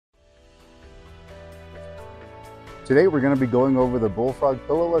Today we're going to be going over the Bullfrog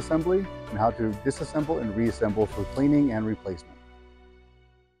pillow assembly and how to disassemble and reassemble for cleaning and replacement.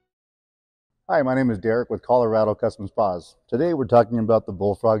 Hi, my name is Derek with Colorado Custom Spas. Today we're talking about the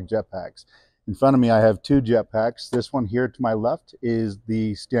Bullfrog jetpacks. In front of me I have two jetpacks. This one here to my left is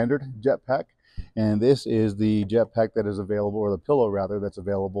the standard jetpack, and this is the jetpack that is available, or the pillow rather, that's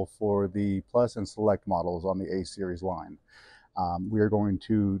available for the Plus and Select models on the A Series line. We are going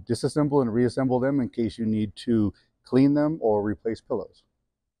to disassemble and reassemble them in case you need to clean them or replace pillows.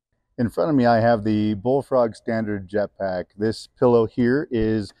 In front of me I have the Bullfrog standard jetpack. This pillow here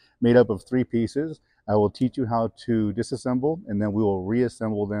is made up of 3 pieces. I will teach you how to disassemble and then we will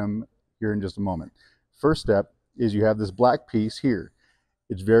reassemble them here in just a moment. First step is you have this black piece here.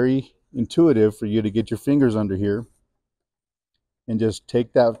 It's very intuitive for you to get your fingers under here and just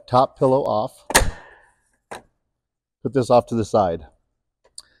take that top pillow off. Put this off to the side.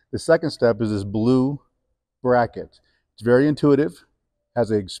 The second step is this blue bracket. It's very intuitive, has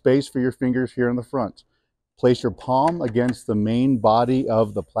a space for your fingers here in the front. Place your palm against the main body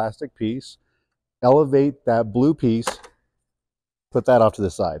of the plastic piece, elevate that blue piece, put that off to the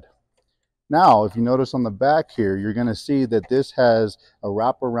side. Now, if you notice on the back here, you're going to see that this has a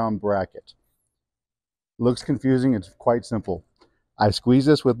wraparound bracket. Looks confusing, it's quite simple. I squeeze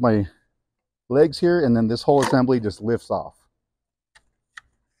this with my legs here, and then this whole assembly just lifts off.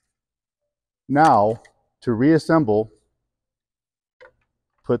 Now, to reassemble,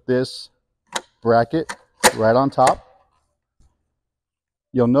 put this bracket right on top.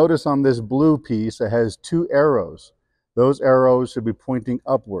 You'll notice on this blue piece it has 2 arrows. Those arrows should be pointing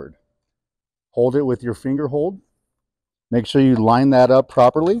upward. Hold it with your finger hold. Make sure you line that up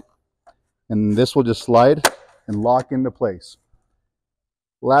properly, and this will just slide and lock into place.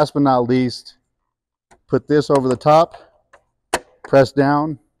 Last but not least, put this over the top, press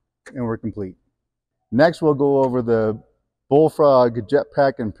down, and we're complete. Next, we'll go over the Bullfrog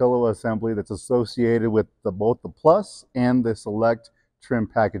jetpack and pillow assembly that's associated with both the Plus and the Select trim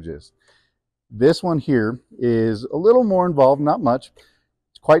packages. This one here is a little more involved, not much.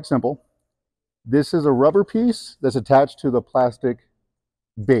 It's quite simple. This is a rubber piece that's attached to the plastic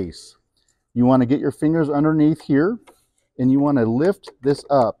base. You want to get your fingers underneath here, and you want to lift this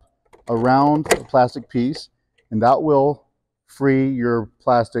up around the plastic piece, and that will free your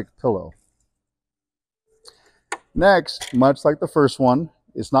plastic pillow. Next, much like the first one,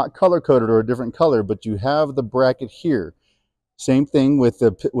 it's not color-coded or a different color, but you have the bracket here. Same thing with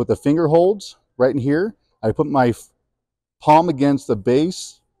the finger holds right in here. I put my palm against the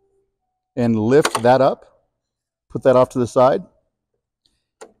base and lift that up. Put that off to the side.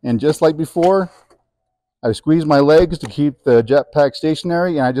 And just like before, I squeeze my legs to keep the jetpack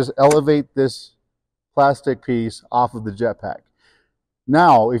stationary, and I just elevate this plastic piece off of the jetpack.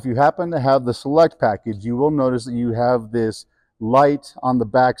 Now, if you happen to have the Select package, you will notice that you have this light on the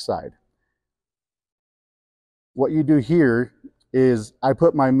back side. What you do here is I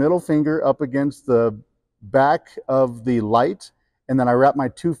put my middle finger up against the back of the light, and then I wrap my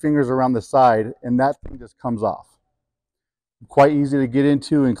 2 fingers around the side, and that thing just comes off. Quite easy to get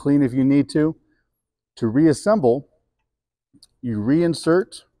into and clean if you need to. To reassemble, you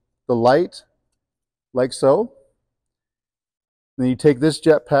reinsert the light like so. Then you take this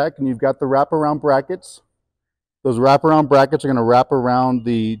jetpack and you've got the wraparound brackets. Those wraparound brackets are going to wrap around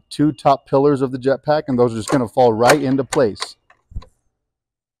the 2 top pillars of the jetpack, and those are just going to fall right into place.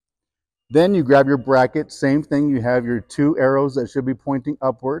 Then you grab your bracket, same thing, you have your 2 arrows that should be pointing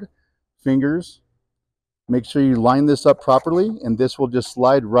upward, fingers. Make sure you line this up properly, and this will just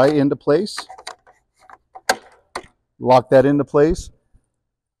slide right into place. Lock that into place.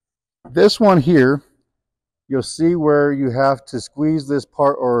 This one here, you'll see where you have to squeeze this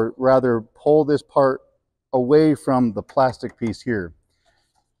part, or rather pull this part away from the plastic piece here.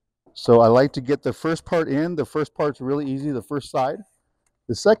 So I like to get the first part in. The first part's really easy, the first side.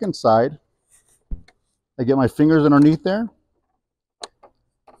 The second side, I get my fingers underneath there,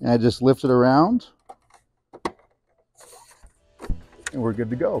 and I just lift it around, and we're good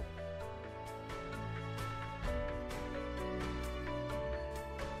to go.